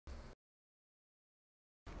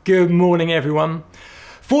Good morning, everyone.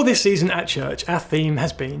 For this season at church, our theme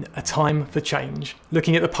has been A Time for Change,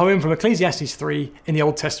 looking at the poem from Ecclesiastes 3 in the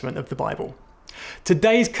Old Testament of the Bible.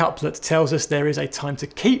 Today's couplet tells us there is a time to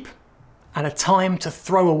keep and a time to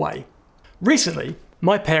throw away. Recently,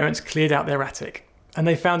 my parents cleared out their attic and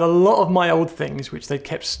they found a lot of my old things which they'd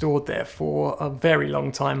kept stored there for a very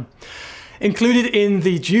long time. Included in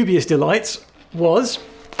the dubious delights was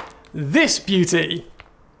this beauty.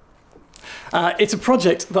 It's a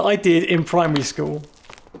project that I did in primary school.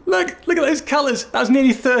 Look at those colours. That was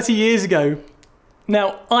nearly 30 years ago.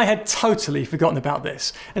 Now, I had totally forgotten about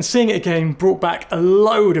this, and seeing it again brought back a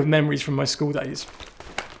load of memories from my school days.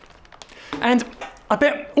 And I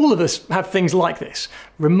bet all of us have things like this,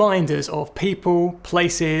 reminders of people,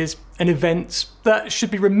 places, and events that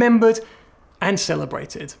should be remembered and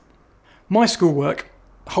celebrated. My schoolwork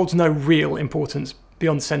holds no real importance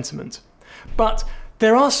beyond sentiment, but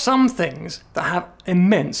there are some things that have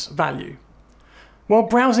immense value. While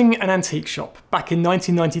browsing an antique shop back in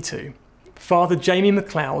 1992, Father Jamie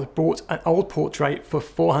MacLeod bought an old portrait for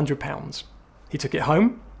 £400. He took it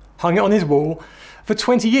home, hung it on his wall for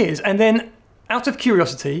 20 years, and then, out of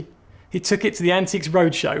curiosity, he took it to the Antiques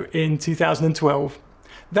Roadshow in 2012.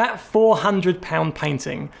 That £400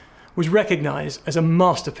 painting was recognised as a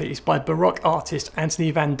masterpiece by Baroque artist Anthony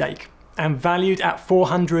van Dyck and valued at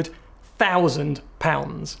 £400,000.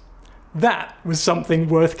 That was something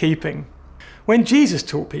worth keeping. When Jesus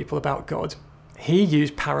taught people about God, he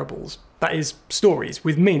used parables, that is, stories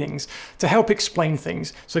with meanings, to help explain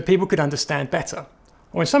things so people could understand better,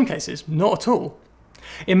 or in some cases, not at all.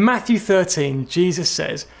 In Matthew 13, Jesus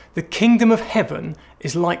says, "The kingdom of heaven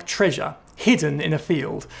is like treasure hidden in a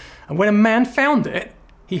field, and when a man found it,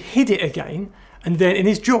 he hid it again, and then in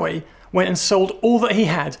his joy went and sold all that he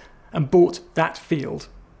had and bought that field."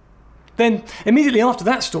 Then, immediately after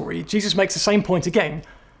that story, Jesus makes the same point again.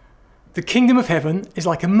 The kingdom of heaven is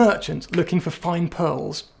like a merchant looking for fine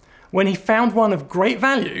pearls. When he found one of great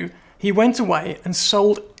value, he went away and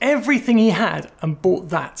sold everything he had and bought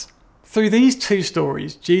that. Through these two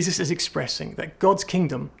stories, Jesus is expressing that God's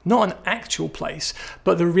kingdom, not an actual place,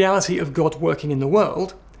 but the reality of God working in the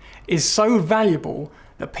world, is so valuable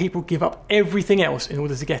that people give up everything else in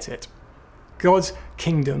order to get it. God's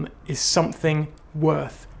kingdom is something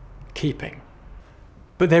worth keeping.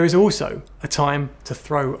 But there is also a time to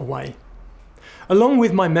throw away. Along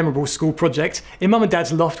with my memorable school project, in Mum and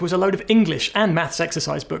Dad's loft was a load of English and maths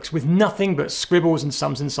exercise books with nothing but scribbles and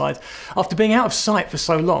sums inside. After being out of sight for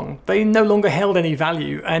so long, they no longer held any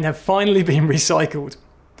value and have finally been recycled.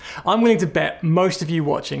 I'm willing to bet most of you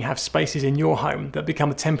watching have spaces in your home that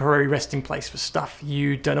become a temporary resting place for stuff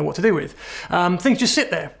you don't know what to do with. Things just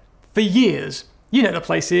sit there for years. You know the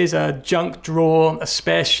places: a junk drawer, a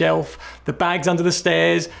spare shelf, the bags under the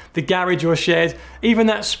stairs, the garage or shed, even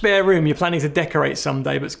that spare room you're planning to decorate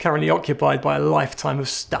someday but's currently occupied by a lifetime of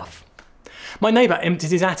stuff. My neighbour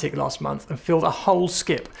emptied his attic last month and filled a whole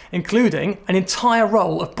skip, including an entire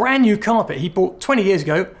roll of brand new carpet he bought 20 years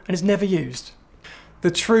ago and has never used.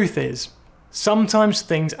 The truth is, sometimes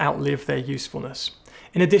things outlive their usefulness.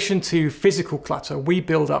 In addition to physical clutter, we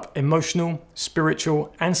build up emotional,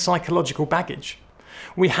 spiritual, and psychological baggage.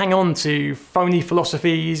 We hang on to phony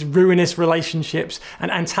philosophies, ruinous relationships,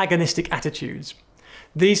 and antagonistic attitudes.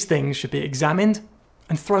 These things should be examined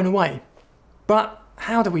and thrown away. But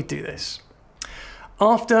how do we do this?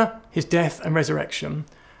 After his death and resurrection,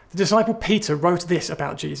 the disciple Peter wrote this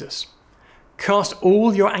about Jesus: "Cast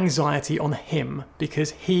all your anxiety on him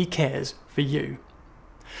because he cares for you."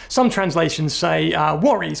 Some translations say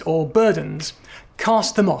worries or burdens.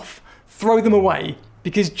 Cast them off, throw them away,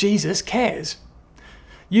 because Jesus cares.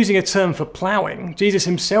 Using a term for ploughing, Jesus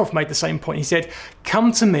himself made the same point. He said,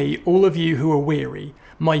 "Come to me, all of you who are weary.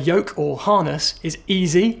 My yoke or harness is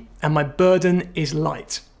easy and my burden is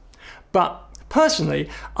light." But personally,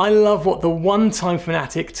 I love what the one-time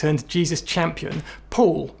fanatic turned Jesus champion,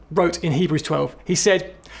 Paul, wrote in Hebrews 12. He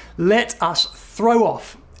said, "Let us throw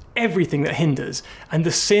off everything that hinders and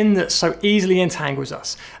the sin that so easily entangles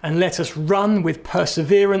us, and let us run with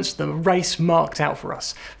perseverance the race marked out for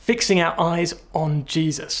us, fixing our eyes on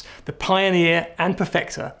Jesus, the pioneer and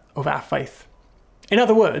perfecter of our faith." In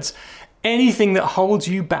other words, anything that holds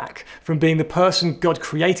you back from being the person God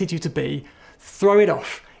created you to be, throw it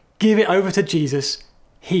off, give it over to Jesus.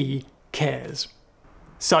 He cares.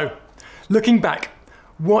 So, looking back,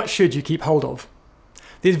 what should you keep hold of?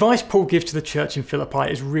 The advice Paul gives to the church in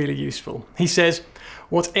Philippi is really useful. He says,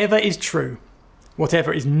 "Whatever is true,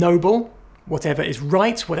 whatever is noble, whatever is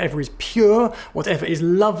right, whatever is pure, whatever is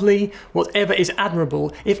lovely, whatever is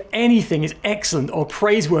admirable, if anything is excellent or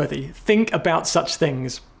praiseworthy, think about such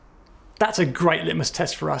things." That's a great litmus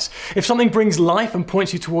test for us. If something brings life and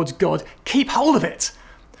points you towards God, keep hold of it.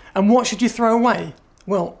 And what should you throw away?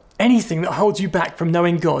 Well, anything that holds you back from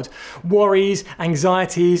knowing God. Worries,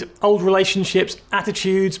 anxieties, old relationships,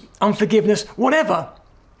 attitudes, unforgiveness, whatever.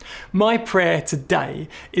 My prayer today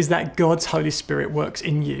is that God's Holy Spirit works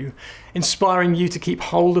in you, inspiring you to keep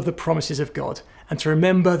hold of the promises of God and to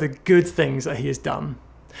remember the good things that He has done.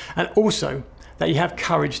 And also that you have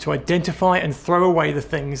courage to identify and throw away the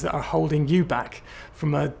things that are holding you back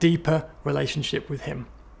from a deeper relationship with Him.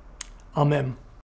 Amen.